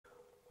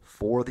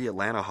For the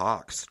Atlanta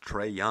Hawks,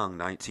 Trae Young,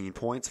 19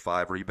 points,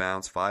 5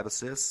 rebounds, 5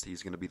 assists.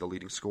 He's going to be the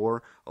leading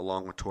scorer,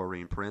 along with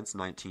Taurean Prince,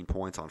 19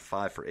 points on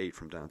 5 for 8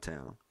 from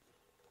downtown.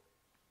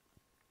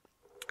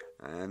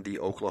 And the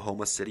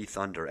Oklahoma City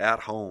Thunder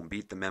at home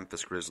beat the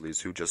Memphis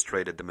Grizzlies, who just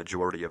traded the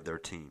majority of their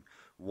team,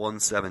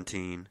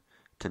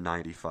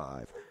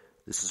 117-95.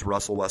 This is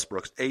Russell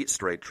Westbrook's 8th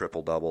straight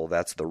triple-double.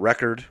 That's the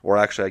record, or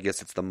actually I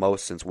guess it's the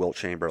most since Wilt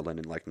Chamberlain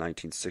in like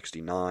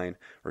 1969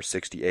 or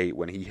 68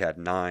 when he had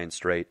 9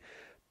 straight.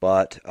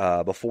 But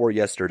before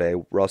yesterday,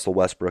 Russell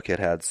Westbrook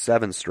had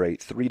 7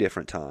 straight 3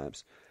 different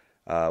times,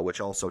 which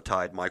also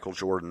tied Michael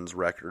Jordan's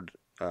record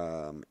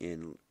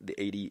in the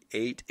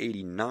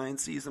 88-89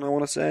 season, I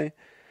want to say.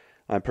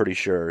 I'm pretty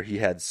sure he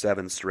had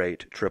 7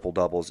 straight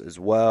triple-doubles as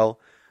well.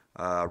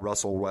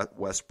 Russell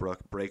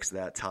Westbrook breaks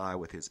that tie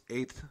with his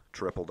 8th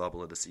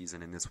triple-double of the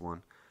season in this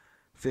one.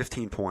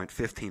 15 point,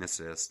 15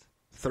 assist,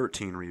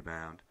 13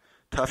 rebound.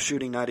 Tough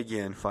shooting night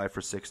again, 5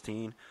 for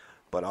 16,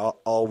 but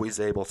always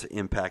able to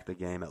impact the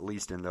game, at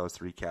least in those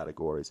 3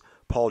 categories.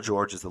 Paul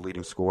George is the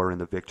leading scorer in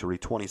the victory,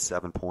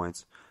 27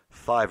 points,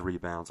 5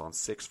 rebounds on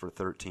 6 for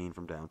 13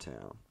 from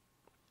downtown.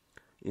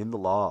 In the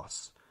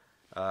loss,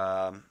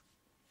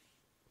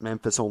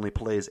 Memphis only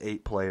plays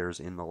 8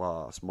 players in the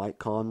loss. Mike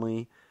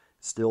Conley,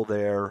 still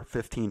there,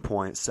 15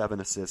 points,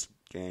 7 assists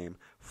game,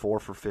 4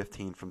 for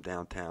 15 from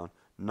downtown.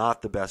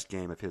 Not the best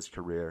game of his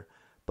career,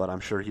 but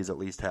I'm sure he's at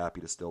least happy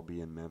to still be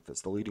in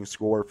Memphis. The leading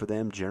scorer for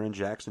them, Jaren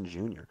Jackson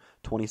Jr.,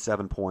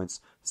 27 points,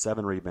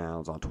 7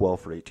 rebounds on 12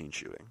 for 18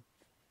 shooting.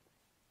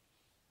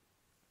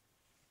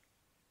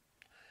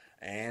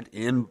 And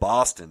in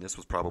Boston, this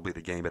was probably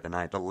the game of the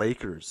night. The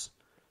Lakers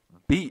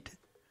beat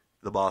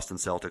the Boston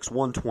Celtics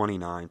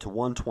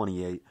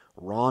 129-128.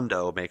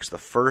 Rondo makes the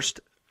first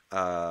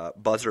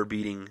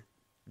buzzer-beating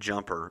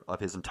jumper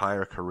of his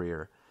entire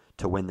career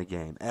to win the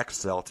game.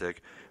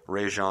 Ex-Celtic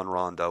Rajon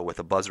Rondo with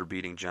a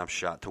buzzer-beating jump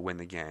shot to win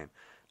the game.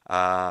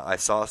 I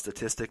saw a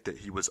statistic that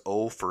he was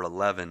 0 for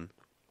 11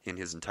 in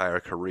his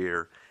entire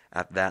career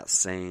at that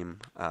same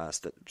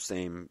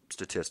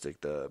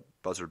statistic, the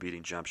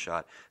buzzer-beating jump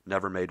shot.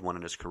 Never made one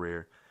in his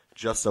career.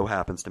 Just so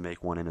happens to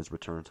make one in his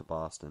return to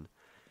Boston.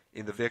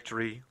 In the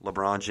victory,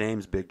 LeBron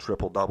James, big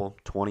triple-double,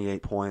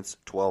 28 points,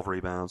 12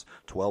 rebounds,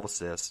 12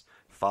 assists,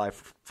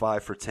 5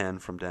 for 10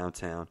 from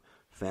downtown.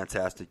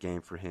 Fantastic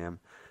game for him.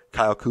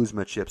 Kyle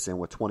Kuzma chips in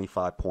with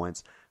 25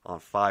 points on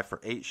 5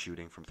 for 8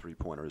 shooting from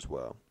three-pointer as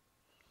well.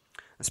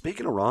 And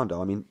speaking of Rondo,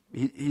 I mean,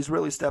 he's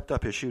really stepped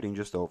up his shooting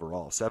just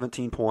overall.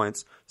 17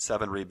 points,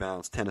 7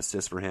 rebounds, 10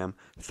 assists for him,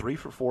 3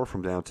 for 4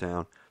 from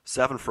downtown,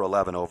 7 for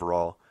 11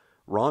 overall.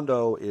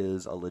 Rondo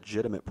is a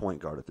legitimate point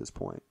guard at this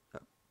point.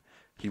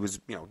 He was,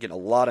 getting a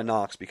lot of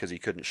knocks because he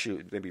couldn't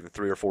shoot, maybe even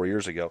 3 or 4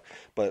 years ago.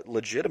 But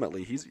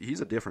legitimately,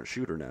 he's a different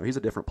shooter now. He's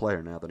a different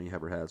player now than he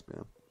ever has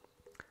been.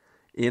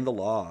 In the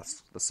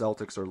loss, the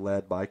Celtics are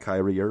led by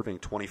Kyrie Irving,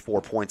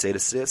 24 points, 8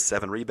 assists,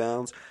 7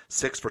 rebounds,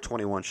 6 for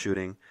 21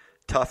 shooting.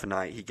 Tough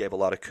night. He gave a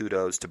lot of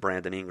kudos to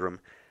Brandon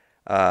Ingram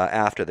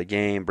after the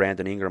game.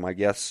 Brandon Ingram, I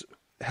guess,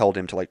 held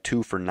him to like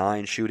 2 for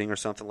 9 shooting or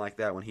something like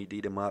that when he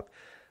D'd him up.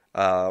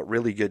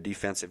 Really good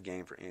defensive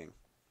game for Ing.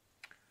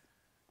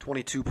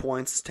 22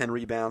 points, 10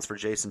 rebounds for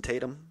Jason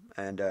Tatum,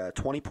 and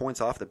 20 points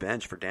off the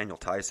bench for Daniel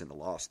Tice in the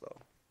loss,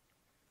 though.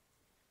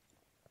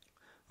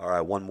 All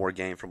right, one more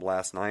game from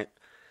last night.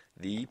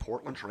 The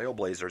Portland Trail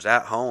Blazers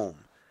at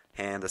home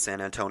hand the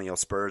San Antonio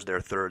Spurs their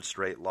 3rd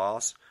straight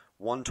loss,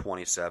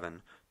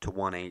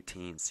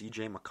 127-118.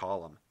 C.J.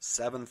 McCollum,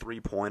 7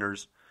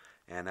 3-pointers,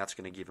 and that's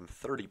going to give him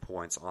 30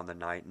 points on the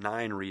night,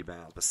 9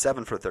 rebounds, but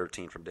 7 for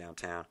 13 from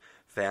downtown.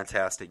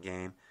 Fantastic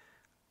game.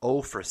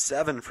 0 for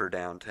 7 from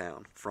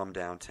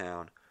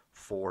downtown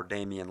for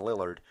Damian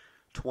Lillard.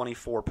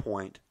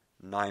 24-point,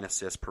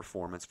 9-assist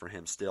performance for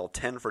him still.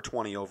 10 for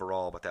 20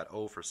 overall, but that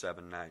 0 for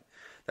 7 night,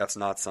 that's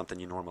not something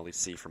you normally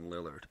see from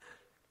Lillard.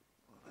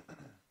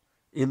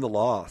 In the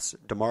loss,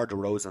 DeMar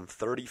DeRozan,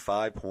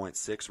 35 points,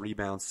 6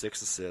 rebounds,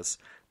 6 assists.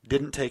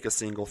 Didn't take a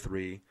single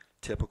 3.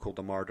 Typical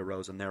DeMar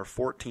DeRozan there.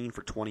 14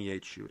 for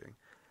 28 shooting.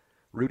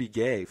 Rudy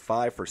Gay,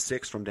 5 for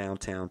 6 from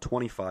downtown.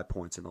 25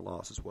 points in the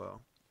loss as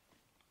well.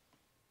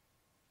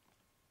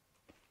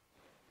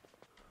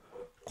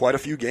 Quite a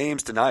few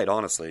games tonight,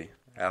 honestly,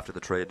 after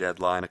the trade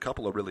deadline. A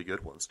couple of really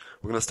good ones.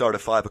 We're going to start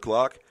at 5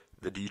 o'clock.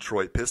 The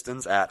Detroit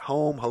Pistons at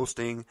home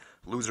hosting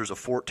losers of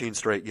 14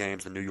 straight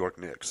games, the New York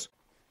Knicks.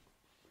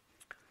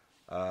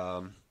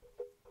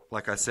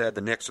 Like I said,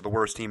 the Knicks are the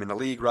worst team in the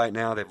league right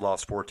now. They've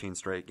lost 14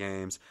 straight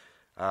games.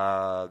 They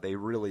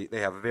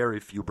have very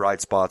few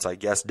bright spots. I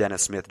guess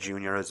Dennis Smith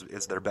Jr.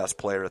 is their best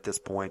player at this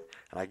point,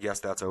 and I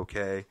guess that's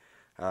okay.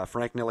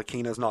 Frank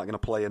Ntilikina is not going to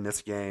play in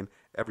this game.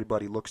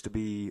 Everybody looks to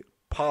be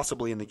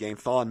possibly in the game.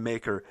 Thon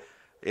Maker,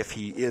 if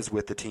he is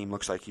with the team,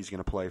 looks like he's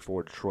going to play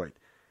for Detroit.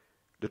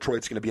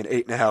 Detroit's going to be an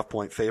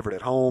 8.5-point favorite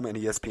at home, and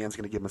ESPN's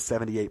going to give them a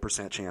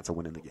 78% chance of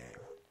winning the game.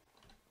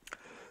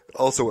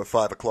 Also at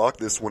 5 o'clock,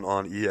 this one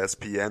on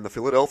ESPN, the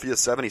Philadelphia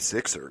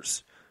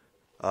 76ers,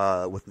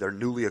 with their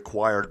newly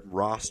acquired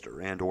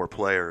roster and or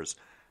players,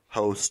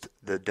 host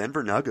the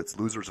Denver Nuggets,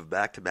 losers of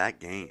back-to-back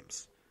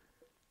games.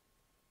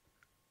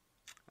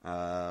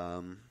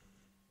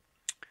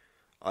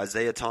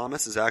 Isaiah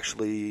Thomas is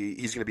actually,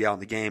 he's going to be out in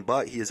the game,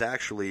 but he is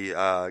actually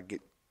going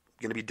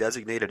to be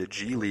designated a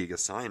G League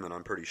assignment,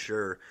 I'm pretty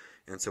sure.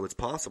 And so it's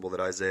possible that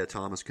Isaiah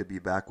Thomas could be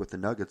back with the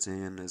Nuggets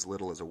in as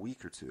little as a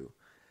week or two.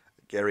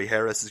 Gary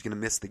Harris is going to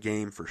miss the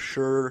game for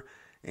sure.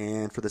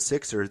 And for the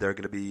Sixers, they're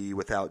going to be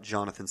without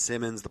Jonathan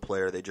Simmons, the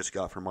player they just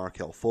got from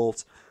Markelle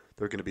Fultz.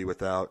 They're going to be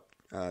without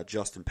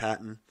Justin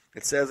Patton.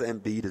 It says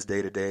Embiid is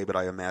day-to-day, but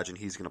I imagine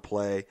he's going to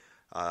play.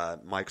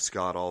 Mike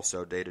Scott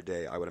also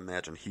day-to-day. I would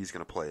imagine he's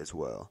going to play as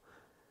well.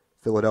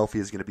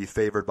 Philadelphia is going to be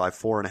favored by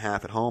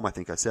 4.5 at home. I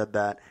think I said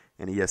that.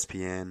 And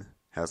ESPN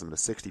has them at a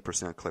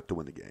 60% clip to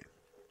win the game.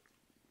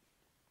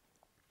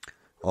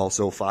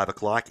 Also, 5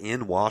 o'clock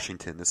in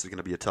Washington. This is going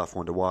to be a tough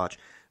one to watch.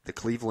 The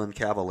Cleveland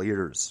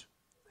Cavaliers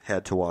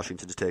head to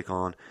Washington to take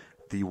on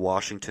the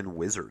Washington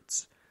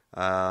Wizards.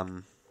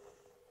 Not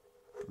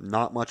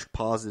much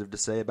positive to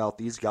say about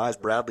these guys.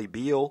 Bradley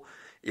Beal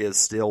is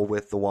still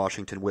with the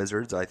Washington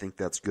Wizards. I think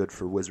that's good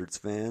for Wizards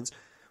fans.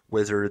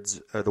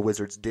 The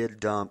Wizards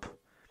did dump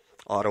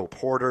Otto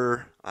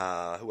Porter.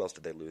 Who else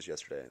did they lose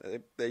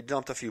yesterday? They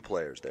dumped a few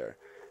players there.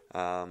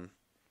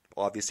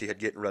 Obviously had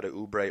getting rid of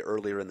Oubre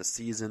earlier in the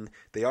season.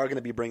 They are going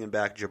to be bringing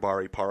back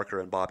Jabari Parker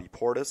and Bobby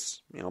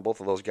Portis. Both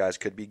of those guys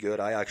could be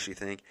good. I actually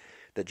think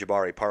that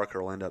Jabari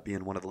Parker will end up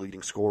being one of the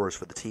leading scorers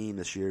for the team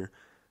this year,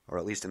 or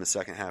at least in the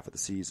second half of the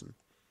season.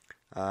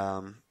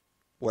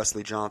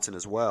 Wesley Johnson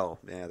as well.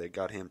 Yeah, they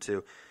got him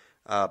too.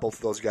 Both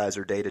of those guys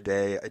are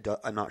day-to-day.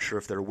 I'm not sure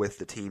if they're with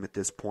the team at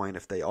this point.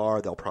 If they are,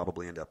 they'll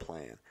probably end up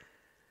playing.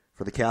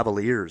 For the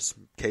Cavaliers,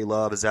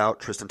 K-Love is out,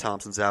 Tristan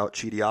Thompson's out,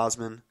 Chidi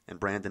Osman and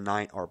Brandon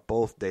Knight are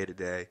both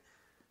day-to-day.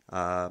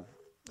 I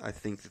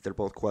think that they're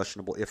both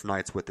questionable. If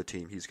Knight's with the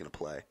team, he's going to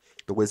play.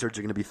 The Wizards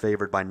are going to be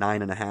favored by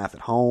 9.5 at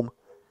home,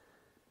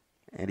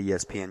 and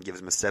ESPN gives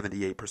them a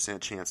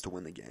 78% chance to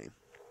win the game.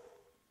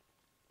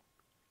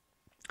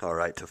 All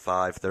right, to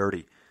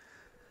 5:30.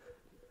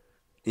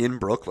 In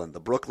Brooklyn, the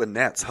Brooklyn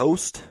Nets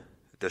host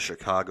the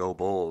Chicago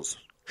Bulls,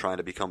 trying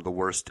to become the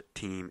worst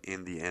team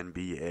in the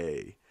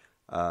NBA.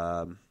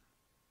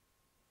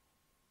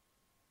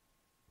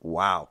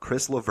 Wow,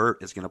 Chris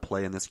LeVert is going to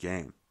play in this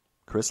game.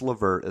 Chris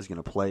LeVert is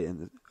going to play in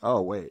the...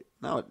 Oh, wait.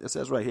 No, it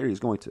says right here he's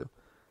going to.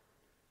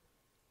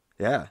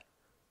 Yeah.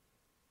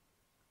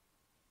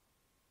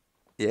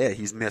 Yeah,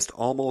 he's missed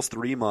almost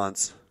 3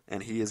 months,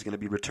 and he is going to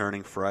be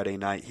returning Friday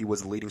night. He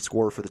was the leading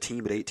scorer for the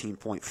team at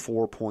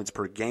 18.4 points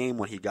per game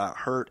when he got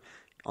hurt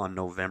on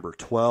November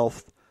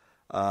 12th.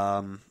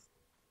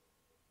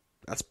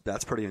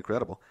 That's pretty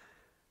incredible.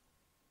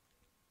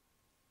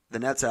 The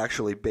Nets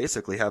actually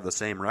basically have the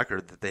same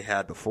record that they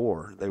had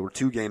before. They were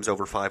 2 games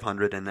over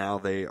 500, and now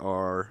they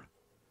are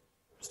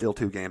still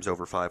 2 games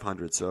over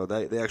 500. So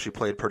they actually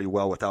played pretty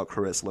well without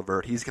Chris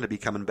LeVert. He's going to be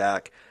coming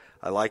back.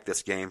 I like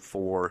this game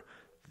for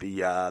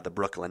the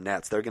Brooklyn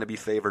Nets. They're going to be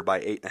favored by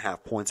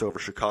 8.5 points over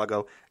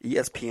Chicago.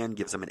 ESPN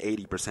gives them an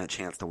 80%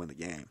 chance to win the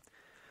game.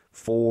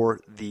 For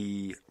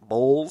the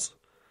Bulls,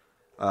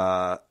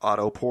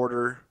 Otto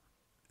Porter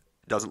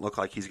doesn't look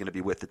like he's going to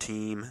be with the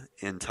team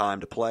in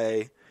time to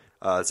play.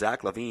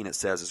 Zach LaVine, it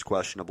says, is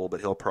questionable, but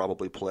he'll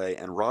probably play.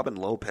 And Robin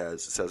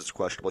Lopez, it says, is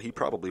questionable. He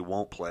probably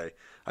won't play.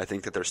 I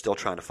think that they're still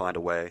trying to find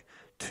a way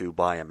to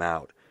buy him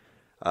out.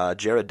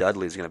 Jared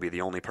Dudley is going to be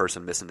the only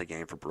person missing the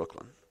game for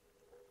Brooklyn.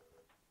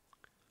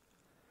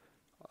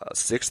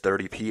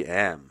 6:30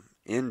 p.m.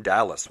 in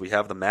Dallas, we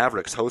have the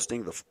Mavericks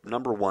hosting the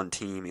number 1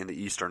 team in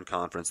the Eastern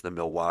Conference, the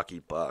Milwaukee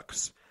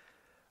Bucks.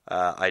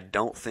 I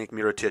don't think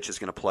Mirotic is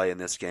going to play in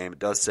this game. It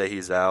does say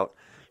he's out.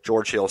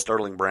 George Hill,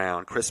 Sterling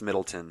Brown, Chris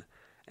Middleton,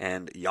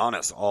 and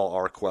Giannis all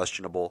are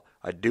questionable.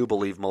 I do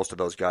believe most of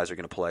those guys are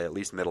going to play, at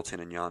least Middleton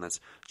and Giannis.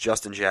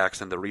 Justin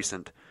Jackson, the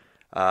recent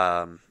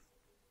player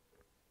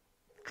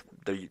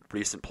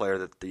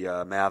that the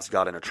Mavs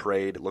got in a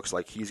trade, it looks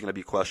like he's going to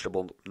be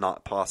questionable,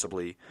 not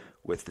possibly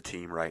with the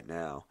team right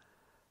now.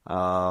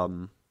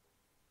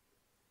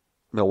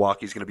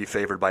 Milwaukee's going to be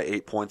favored by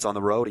 8 points on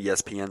the road.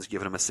 ESPN's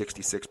giving them a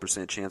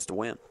 66% chance to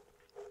win.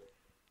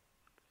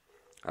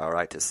 All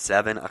right, to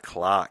 7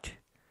 o'clock.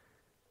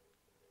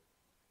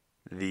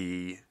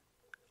 The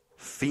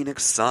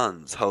Phoenix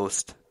Suns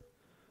host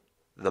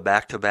the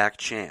back-to-back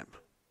champ,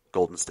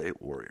 Golden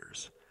State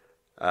Warriors.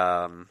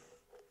 The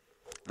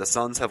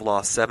Suns have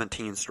lost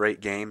 17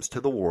 straight games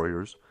to the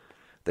Warriors.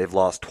 They've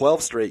lost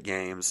 12 straight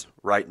games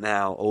right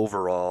now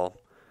overall.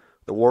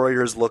 The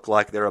Warriors look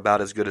like they're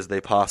about as good as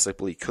they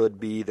possibly could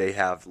be. They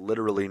have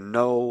literally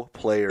no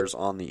players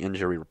on the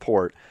injury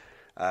report.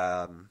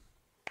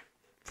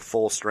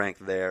 Full strength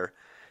there.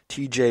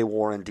 TJ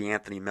Warren,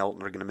 DeAnthony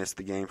Melton are going to miss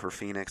the game for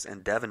Phoenix,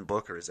 and Devin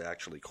Booker is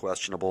actually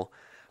questionable.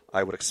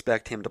 I would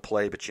expect him to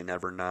play, but you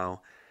never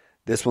know.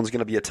 This one's going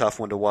to be a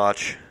tough one to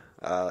watch,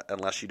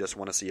 unless you just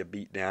want to see a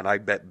beatdown. I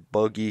bet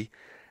Boogie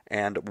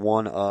and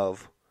one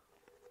of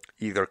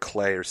either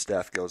Clay or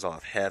Steph goes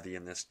off heavy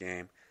in this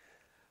game.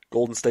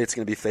 Golden State's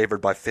going to be favored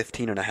by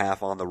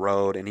 15.5 on the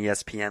road, and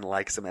ESPN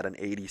likes them at an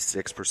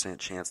 86%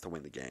 chance to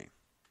win the game.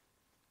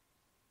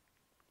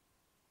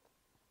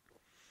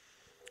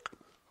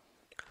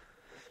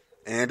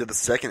 And to the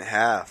second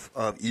half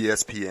of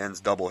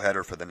ESPN's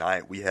doubleheader for the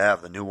night, we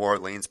have the New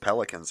Orleans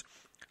Pelicans.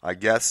 I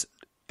guess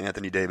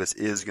Anthony Davis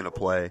is going to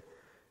play.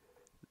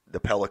 The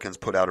Pelicans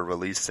put out a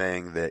release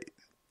saying that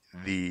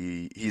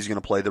he's going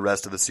to play the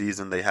rest of the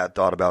season. They had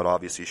thought about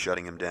obviously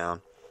shutting him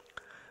down.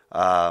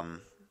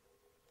 But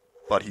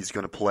he's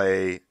going to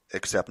play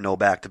except no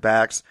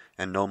back-to-backs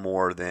and no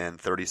more than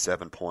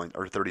 37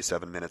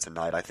 minutes a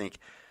night. I think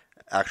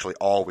actually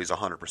always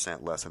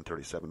 100% less than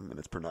 37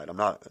 minutes per night. I'm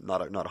not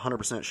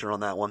 100% sure on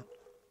that one.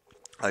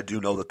 I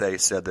do know that they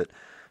said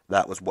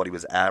that was what he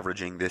was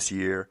averaging this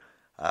year.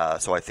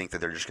 So I think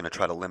that they're just going to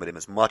try to limit him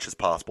as much as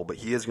possible. But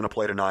he is going to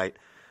play tonight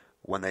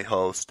when they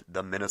host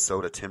the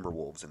Minnesota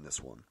Timberwolves in this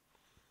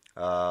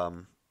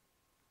one.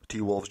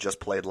 T-Wolves just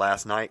played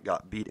last night,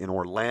 got beat in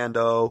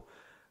Orlando.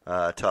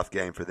 Tough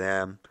game for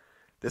them.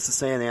 This is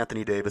saying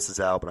Anthony Davis is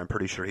out, but I'm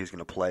pretty sure he's going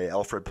to play.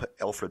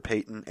 Elfrid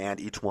Payton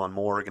and E'Twaun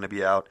Moore are going to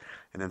be out.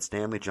 And then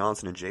Stanley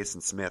Johnson and Jason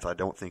Smith I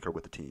don't think are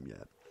with the team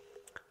yet.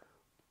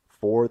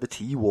 For the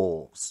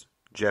T-Wolves,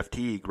 Jeff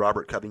Teague,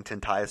 Robert Covington,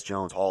 Tyus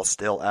Jones all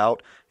still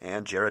out.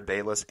 And Jared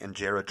Bayless and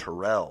Jared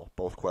Terrell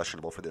both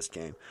questionable for this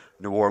game.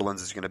 New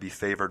Orleans is going to be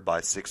favored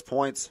by 6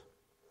 points.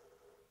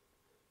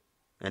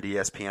 And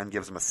ESPN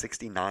gives them a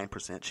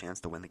 69% chance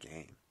to win the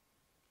game.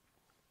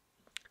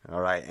 All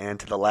right, and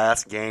to the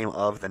last game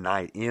of the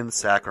night in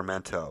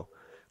Sacramento.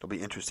 It'll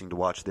be interesting to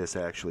watch this,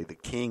 actually. The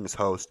Kings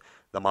host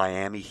the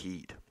Miami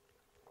Heat.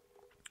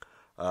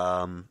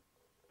 The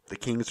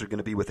Kings are going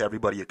to be with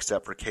everybody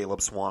except for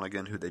Caleb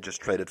Swanigan, who they just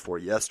traded for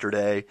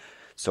yesterday.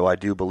 So I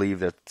do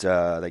believe that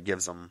that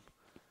gives them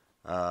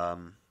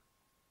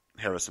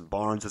Harrison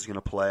Barnes is going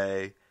to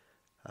play.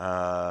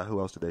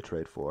 Who else did they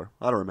trade for?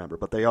 I don't remember,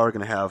 but they are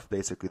going to have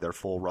basically their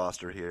full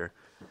roster here.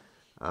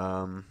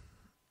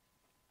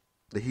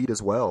 The Heat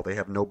as well. They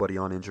have nobody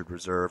on injured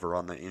reserve or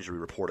on the injury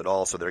report at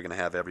all, so they're going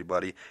to have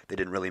everybody. They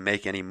didn't really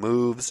make any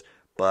moves,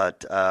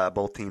 but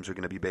both teams are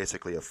going to be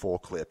basically a full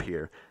clip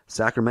here.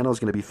 Sacramento is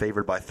going to be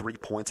favored by 3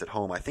 points at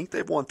home. I think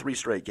they've won 3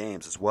 straight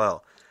games as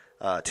well.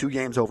 2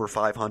 games over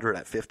 500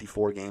 at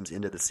 54 games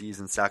into the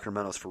season.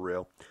 Sacramento's for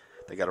real.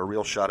 They got a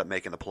real shot at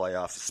making the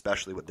playoffs,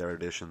 especially with their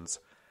additions.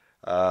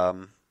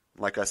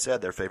 Like I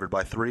said, they're favored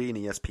by 3, and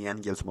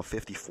ESPN gives them a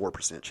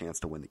 54% chance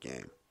to win the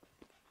game.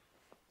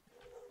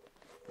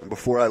 And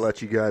before I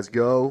let you guys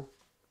go,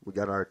 we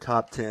got our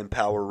top 10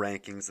 power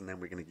rankings, and then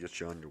we're going to get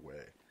you on your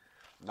way.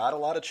 Not a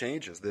lot of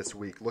changes this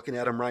week. Looking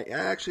at them right,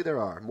 actually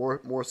there are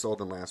more so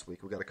than last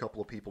week. We got a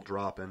couple of people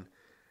dropping,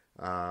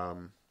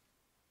 and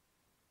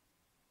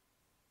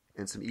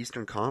some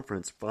Eastern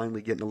Conference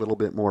finally getting a little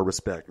bit more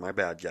respect. My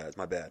bad, guys,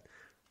 my bad.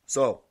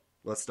 So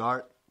let's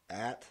start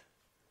at.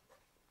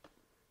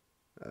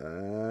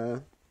 I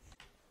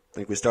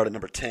think we start at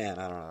number 10.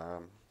 I don't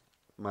know.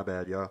 My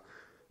bad, y'all.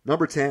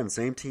 Number 10,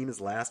 same team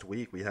as last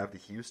week. We have the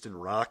Houston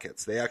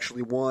Rockets. They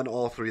actually won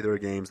all 3 of their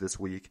games this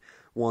week.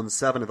 Won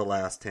 7 of the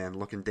last 10.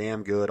 Looking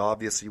damn good,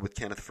 obviously, with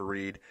Kenneth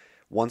Faried.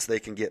 Once they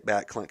can get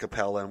back Clint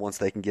Capella and once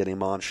they can get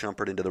Iman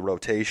Shumpert into the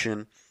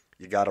rotation,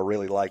 you got to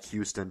really like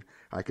Houston.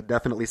 I could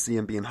definitely see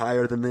him being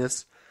higher than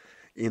this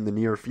in the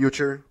near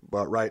future,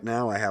 but right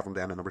now I have him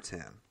down at number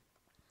 10.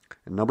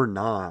 And number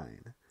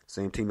 9,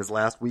 same team as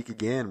last week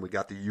again. We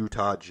got the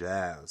Utah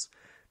Jazz.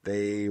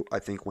 They, I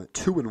think, went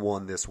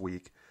 2-1 this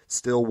week.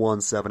 Still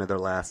won 7 of their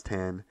last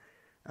 10,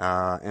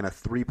 and a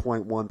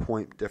 3.1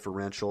 point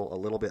differential, a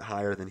little bit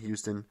higher than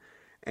Houston,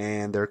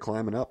 and they're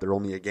climbing up. They're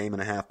only a game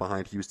and a half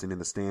behind Houston in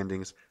the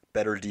standings.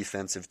 Better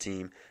defensive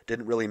team.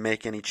 Didn't really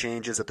make any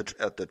changes at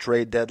the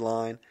trade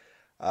deadline.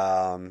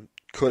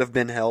 Could have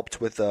been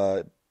helped with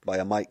by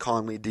a Mike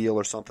Conley deal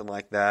or something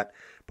like that,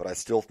 but I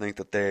still think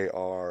that they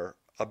are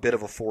a bit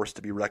of a force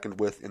to be reckoned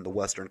with in the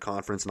Western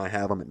Conference, and I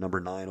have them at number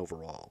 9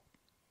 overall.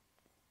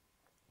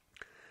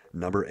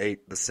 Number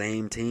 8, the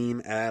same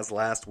team as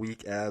last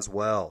week as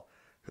well.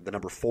 The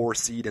number 4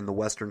 seed in the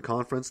Western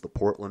Conference, the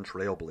Portland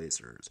Trail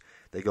Blazers.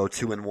 They go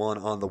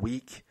 2-1 on the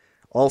week.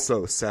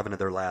 Also, 7 of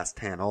their last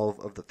 10. All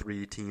of the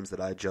 3 teams that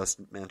I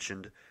just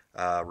mentioned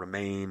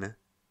remain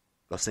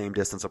the same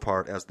distance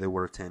apart as they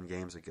were 10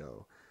 games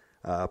ago.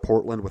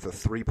 Portland with a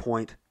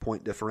 3-point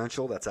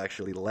differential. That's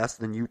actually less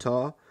than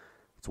Utah.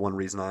 It's one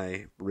reason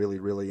I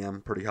really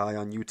am pretty high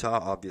on Utah.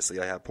 Obviously,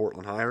 I have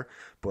Portland higher,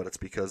 but it's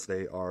because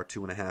they are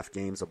 2.5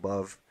 games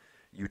above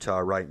Utah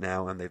right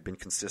now, and they've been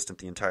consistent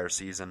the entire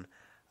season.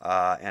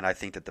 And I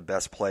think that the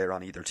best player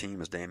on either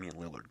team is Damian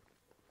Lillard.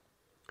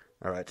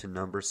 All right, to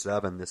number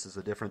 7. This is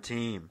a different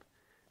team.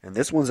 And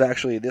this one's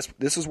actually,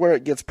 this is where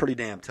it gets pretty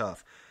damn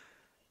tough.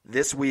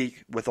 This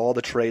week, with all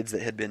the trades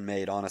that had been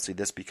made, honestly,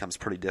 this becomes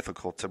pretty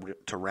difficult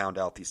to round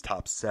out these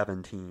top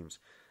 7 teams.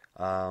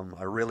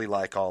 I really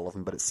like all of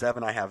them, but at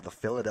 7 I have the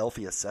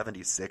Philadelphia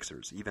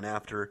 76ers, even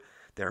after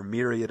their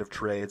myriad of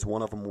trades,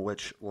 one of them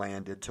which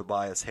landed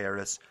Tobias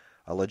Harris,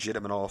 a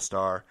legitimate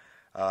all-star.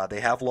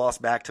 They have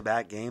lost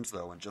back-to-back games,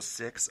 though, in just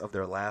 6 of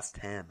their last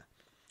 10.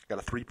 Got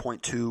a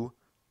 3.2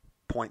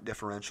 point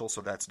differential,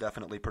 so that's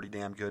definitely pretty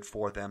damn good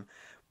for them.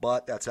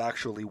 But that's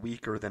actually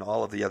weaker than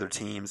all of the other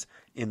teams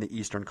in the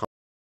Eastern Conference.